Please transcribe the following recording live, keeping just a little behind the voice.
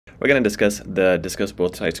We're going to discuss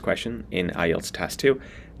both sides question in IELTS Task 2.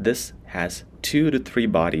 This has 2 to 3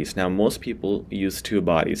 bodies. Now, most people use 2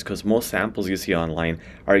 bodies because most samples you see online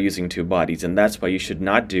are using 2 bodies, and that's why you should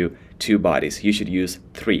not do 2 bodies. You should use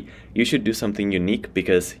 3. You should do something unique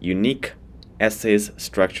because unique essays,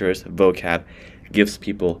 structures, vocab gives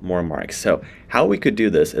people more marks. So how we could do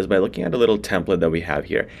this is by looking at a little template that we have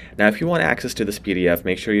here. Now, if you want access to this PDF,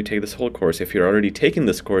 make sure you take this whole course. If you're already taking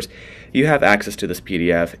this course, you have access to this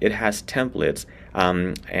PDF. It has templates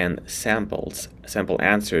and sample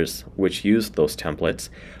answers which use those templates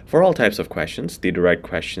for all types of questions, the direct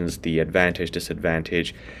questions, the advantage,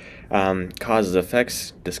 disadvantage, causes,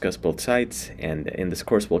 effects, discuss both sides, and in this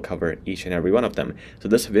course we'll cover each and every one of them. So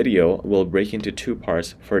this video will break into 2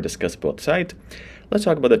 parts for discuss both sides. Let's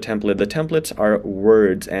talk about the template. The templates are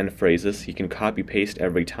words and phrases. You can copy paste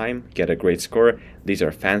every time, get a great score. These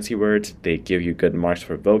are fancy words. They give you good marks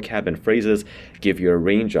for vocab and phrases, give you a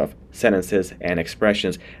range of sentences and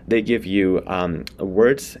expressions. They give you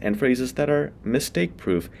words and phrases that are mistake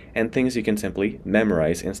proof and things you can simply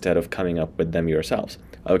memorize instead of coming up with them yourselves.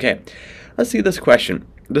 Okay, let's see this question.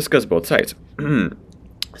 Discuss both sides.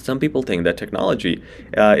 Some people think that technology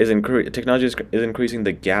is increasing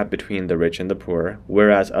the gap between the rich and the poor,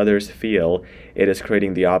 whereas others feel it is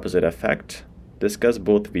creating the opposite effect. Discuss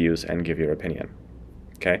both views and give your opinion.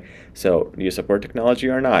 Okay, so do you support technology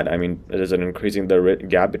or not? I mean, is it increasing the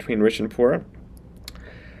gap between rich and poor?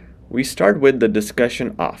 We start with the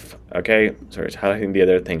discussion of, okay? Sorry, it's highlighting the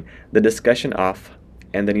other thing. The discussion of,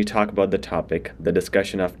 and then you talk about the topic, the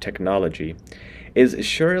discussion of technology, is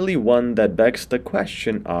surely one that begs the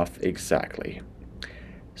question of exactly.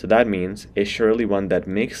 So that means is surely one that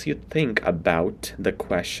makes you think about the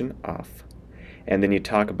question of. And then you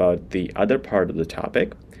talk about the other part of the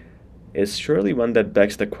topic, is surely one that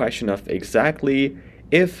begs the question of exactly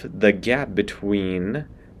if the gap between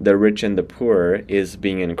the rich and the poor is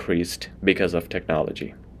being increased because of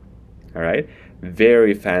technology. All right,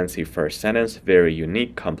 very fancy first sentence, very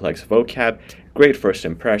unique, complex vocab, great first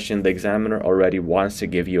impression. The examiner already wants to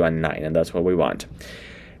give you a 9, and that's what we want.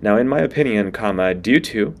 Now, in my opinion, comma, due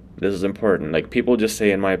to, this is important. Like, people just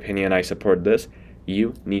say, in my opinion, I support this.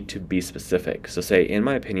 You need to be specific. So say, in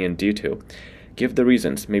my opinion, due to. Give the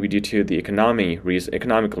reasons, maybe due to the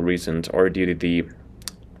economical reasons or due to the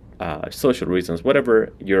social reasons,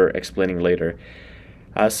 whatever you're explaining later.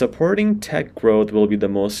 Supporting tech growth will be the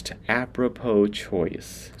most apropos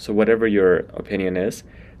choice. So whatever your opinion is,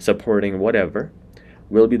 supporting whatever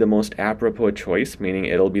will be the most apropos choice, meaning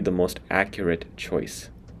it'll be the most accurate choice.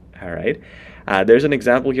 All right. There's an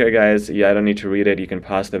example here, guys. Yeah, I don't need to read it. You can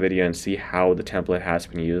pause the video and see how the template has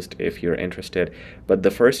been used if you're interested. But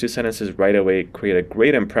the first 2 sentences right away create a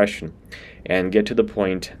great impression and get to the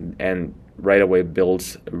point, and right away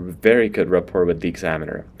builds very good rapport with the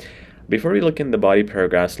examiner. Before we look in the body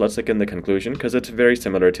paragraphs, let's look in the conclusion because it's very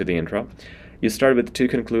similar to the intro. You start with to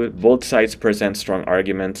conclude, both sides present strong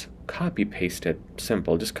arguments. Copy paste it.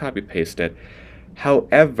 Simple, just copy paste it.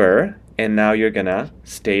 However, and now you're gonna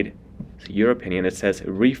state your opinion. It says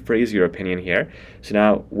rephrase your opinion here. So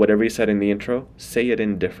now whatever you said in the intro, say it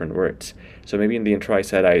in different words. So maybe in the intro I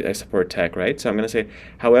said I support tech, right? So I'm gonna say,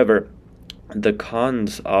 however, the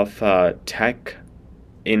cons of tech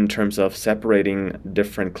in terms of separating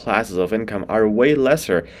different classes of income are way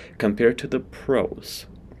lesser compared to the pros.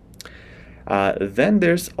 Then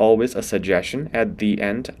there's always a suggestion at the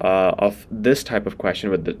end of this type of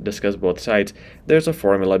question with discuss both sides. There's a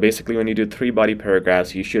formula. Basically, when you do 3 body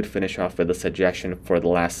paragraphs, you should finish off with a suggestion for the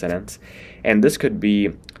last sentence. And this could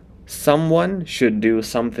be, someone should do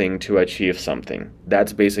something to achieve something.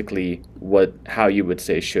 That's basically how you would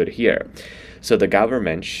say should here. So the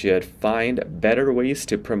government should find better ways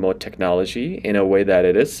to promote technology in a way that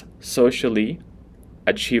it is socially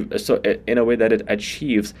achieves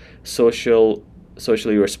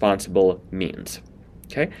socially responsible means.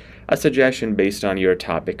 Okay, a suggestion based on your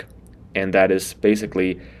topic, and that is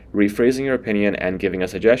basically rephrasing your opinion and giving a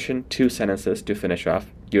suggestion, 2 sentences to finish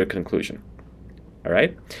off your conclusion. All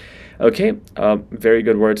right. Okay, very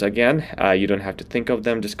good words again. You don't have to think of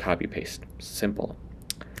them, just copy paste. Simple.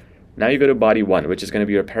 Now you go to body 1, which is going to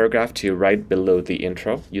be your paragraph 2 right below the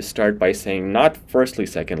intro. You start by saying not firstly,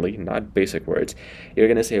 secondly, not basic words. You're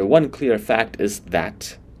going to say one clear fact is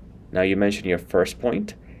that. Now you mention your first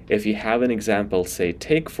point. If you have an example, say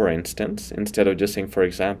take for instance. Instead of just saying for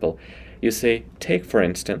example, you say take for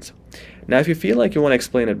instance. Now if you feel like you want to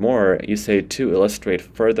explain it more, you say to illustrate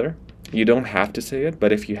further. You don't have to say it,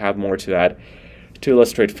 but if you have more to add, to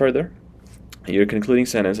illustrate further, your concluding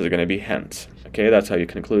sentence is going to be hence. Okay, that's how you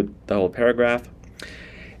conclude the whole paragraph.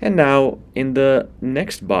 And now in the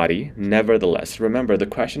next body, nevertheless, remember the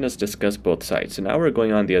question is discuss both sides. So now we're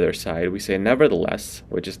going on the other side. We say nevertheless,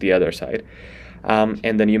 which is the other side.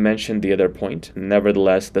 And then you mentioned the other point.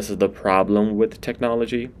 Nevertheless, this is the problem with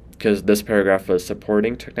technology, because this paragraph was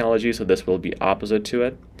supporting technology, so this will be opposite to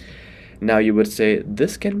it. Now you would say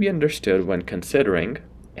this can be understood when considering,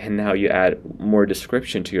 and now you add more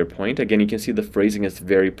description to your point. Again, you can see the phrasing is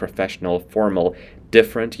very professional, formal,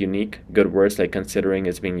 different, unique, good words like considering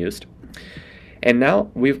is being used. And now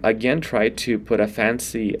we've again tried to put a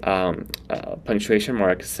fancy punctuation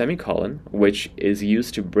mark, semicolon, which is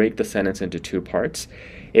used to break the sentence into two parts.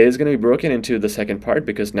 It is going to be broken into the second part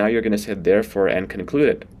because now you're going to say therefore and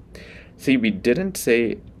concluded. See, we didn't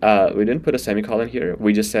put a semicolon here.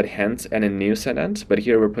 We just said hence and a new sentence, but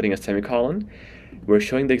here we're putting a semicolon. We're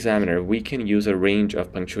showing the examiner we can use a range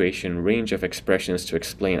of punctuation, range of expressions to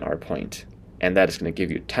explain our point. And that is going to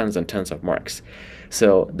give you tons and tons of marks.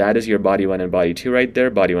 So that is your body 1 and body 2 right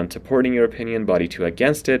there. Body 1 supporting your opinion, body 2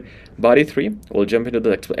 against it. Body 3, we'll jump into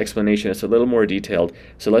the explanation. It's a little more detailed.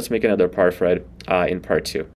 So let's make another part for it in part 2.